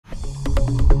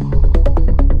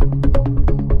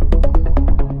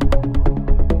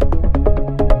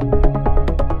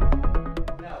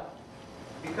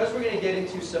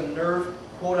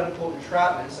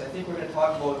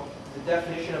the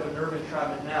definition of a nerve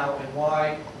entrapment now and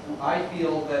why I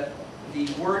feel that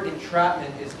the word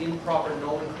entrapment is improper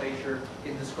nomenclature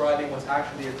in describing what's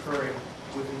actually occurring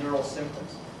with neural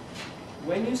symptoms.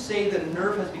 When you say that a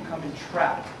nerve has become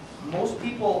entrapped, most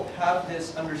people have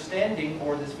this understanding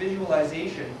or this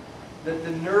visualization that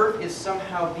the nerve is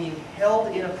somehow being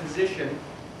held in a position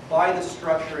by the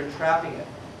structure entrapping it.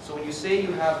 So when you say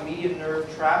you have a median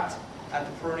nerve trapped at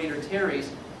the pronator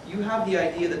teres, you have the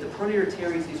idea that the pronator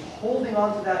teres is holding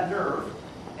onto that nerve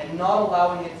and not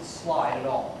allowing it to slide at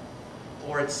all.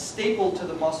 Or it's stapled to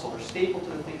the muscle or stapled to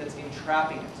the thing that's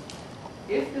entrapping it.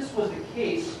 If this was the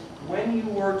case, when you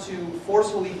were to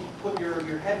forcefully put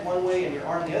your head one way and your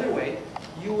arm the other way,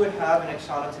 you would have an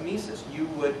axonotomesis. You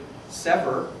would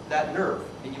sever that nerve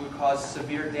and you would cause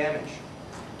severe damage.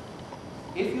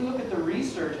 If you look at the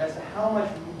research as to how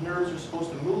much nerves are supposed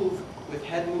to move with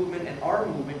head movement and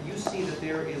arm movement, you see that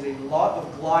there is a lot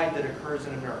of glide that occurs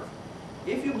in a nerve.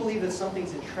 If you believe that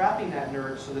something's entrapping that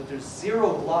nerve so that there's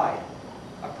zero glide,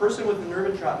 a person with a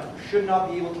nerve entrapment should not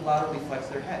be able to laterally flex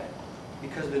their head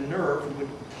because the nerve would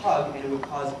tug and it would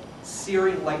cause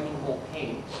searing lightning bolt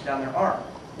pain down their arm,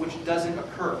 which doesn't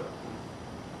occur.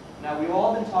 Now, we've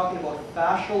all been talking about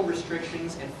fascial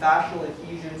restrictions and fascial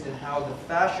adhesions and how the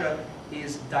fascia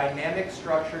is dynamic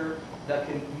structure that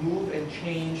can move and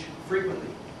change frequently.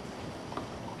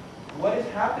 What is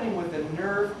happening with the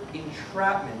nerve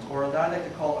entrapment, or what I like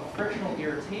to call a frictional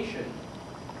irritation,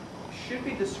 should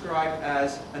be described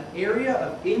as an area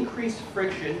of increased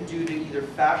friction due to either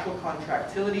fascial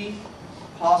contractility,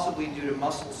 possibly due to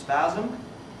muscle spasm,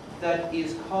 that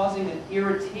is causing an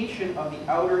irritation of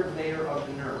the outer layer of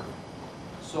the nerve.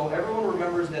 So everyone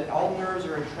remembers that all nerves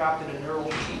are entrapped in a neural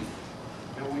sheath.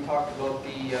 And we talked about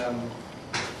the,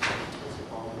 what's it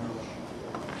called?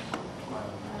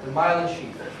 The myelin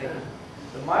sheath.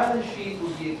 The myelin sheath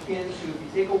would be akin to if you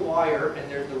take a wire and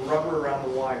there's the rubber around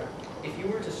the wire. If you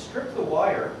were to strip the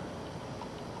wire,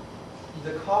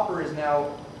 the copper is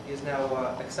now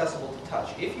accessible to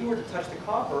touch. If you were to touch the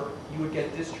copper, you would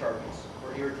get discharges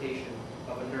or irritation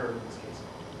of a nerve in this case.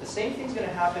 The same thing's going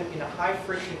to happen in a high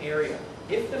friction area.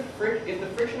 If the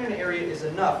friction in an area is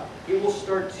enough, it will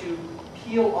start to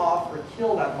peel off or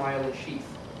kill that myelin sheath.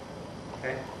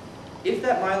 Okay? If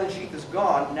that myelin sheath is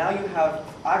gone, now you have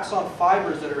axon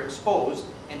fibers that are exposed,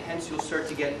 and hence you'll start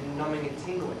to get numbing and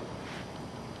tingling.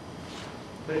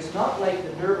 But it's not like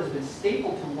the nerve has been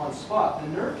stapled to one spot. The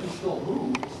nerve can still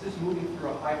move. It's just moving through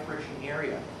a high friction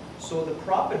area. So the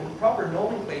proper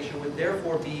nomenclature would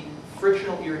therefore be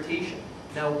frictional irritation.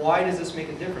 Now, why does this make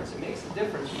a difference? It makes a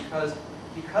difference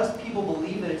because people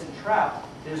believe that it's entrapped.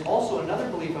 There's also another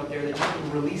belief out there that you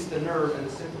can release the nerve and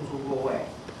the symptoms will go away.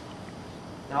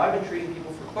 Now, I've been treating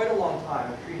people for quite a long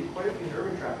time. I've treated quite a few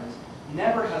nerve entrapments.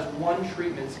 Never has one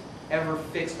treatment ever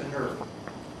fixed a nerve.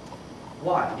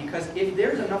 Why? Because if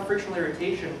there's enough frictional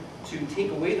irritation to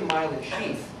take away the myelin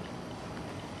sheath,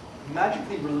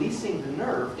 magically releasing the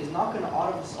nerve is not going to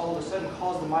all of a sudden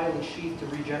cause the myelin sheath to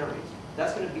regenerate.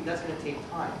 That's going to take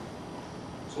time.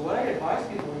 So what I advise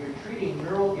people when you're treating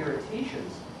neural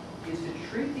irritations is to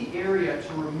treat the area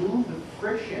to remove the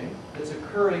friction that's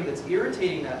occurring, that's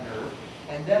irritating that nerve,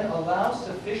 and then allow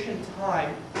sufficient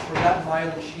time for that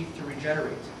myelin sheath to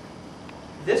regenerate.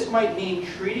 This might mean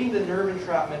treating the nerve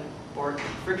entrapment or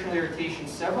frictional irritation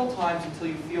several times until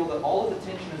you feel that all of the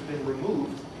tension has been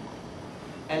removed,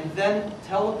 and then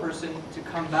tell a person to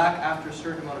come back after a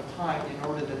certain amount of time in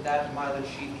order that that myelin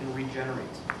sheath can regenerate.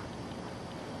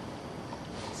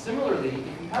 Similarly,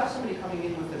 if you have somebody coming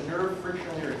in with a nerve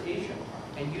frictional irritation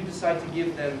and you decide to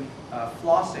give them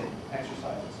flossing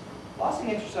exercises, flossing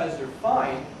exercises are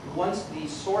fine once the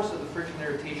source of the frictional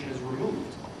irritation is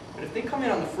removed. But if they come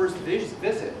in on the first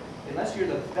visit, unless you're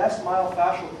the best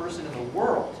myofascial person in the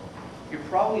world, you're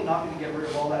probably not going to get rid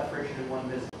of all that friction in one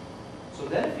visit. So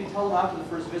then if you tell them after the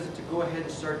first visit to go ahead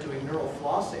and start doing neural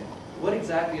flossing, what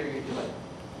exactly are you doing?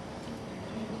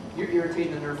 You're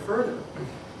irritating the nerve further.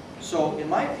 So in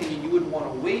my opinion, you would want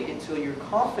to wait until you're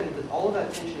confident that all of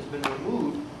that tension has been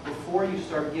removed before you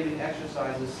start giving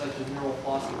exercises such as neural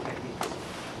flossing techniques.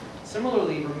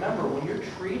 Similarly, remember, when you're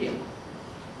treating,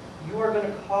 you are going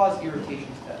to cause irritation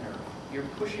to that nerve. You're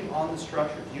pushing on the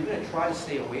structures. You're going to try to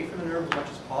stay away from the nerve as much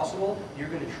as possible. You're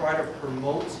going to try to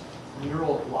promote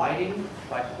neural gliding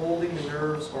by holding the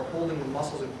nerves or holding the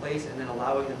muscles in place and then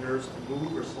allowing the nerves to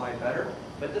move or slide better.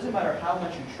 But it doesn't matter how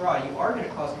much you try, you are going to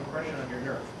cause compression on your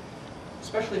nerve,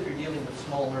 especially if you're dealing with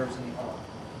small nerves in the arm.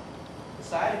 The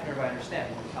sciatic nerve, I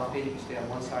understand. If you're palpating, you stay on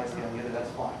one side, stay on the other,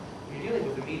 that's fine. If you're dealing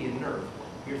with the median nerve,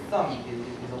 your thumb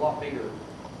is a lot bigger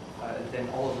than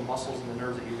all of the muscles and the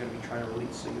nerves that you're going to be trying to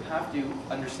release. So you have to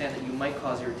understand that you might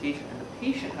cause irritation, and the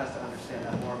patient has to understand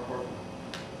that more importantly.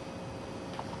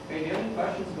 Okay, do you have any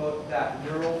questions about that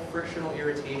neural frictional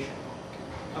irritation?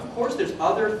 Of course, there's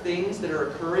other things that are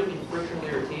occurring in frictional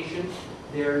irritation.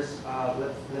 There's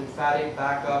lymphatic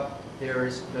backup.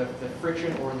 There's the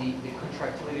friction or the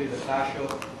contractility of the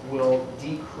fascia will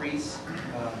decrease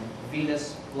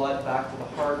venous blood back to the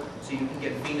heart, so you can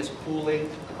get venous pooling.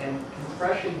 And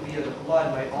compression via the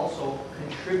blood might also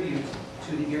contribute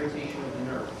to the irritation of the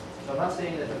nerve. So I'm not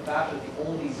saying that the fascia is the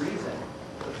only reason,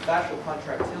 but the fascial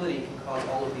contractility can cause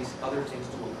all of these other things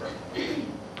to occur.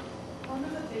 When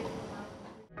does it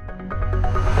take?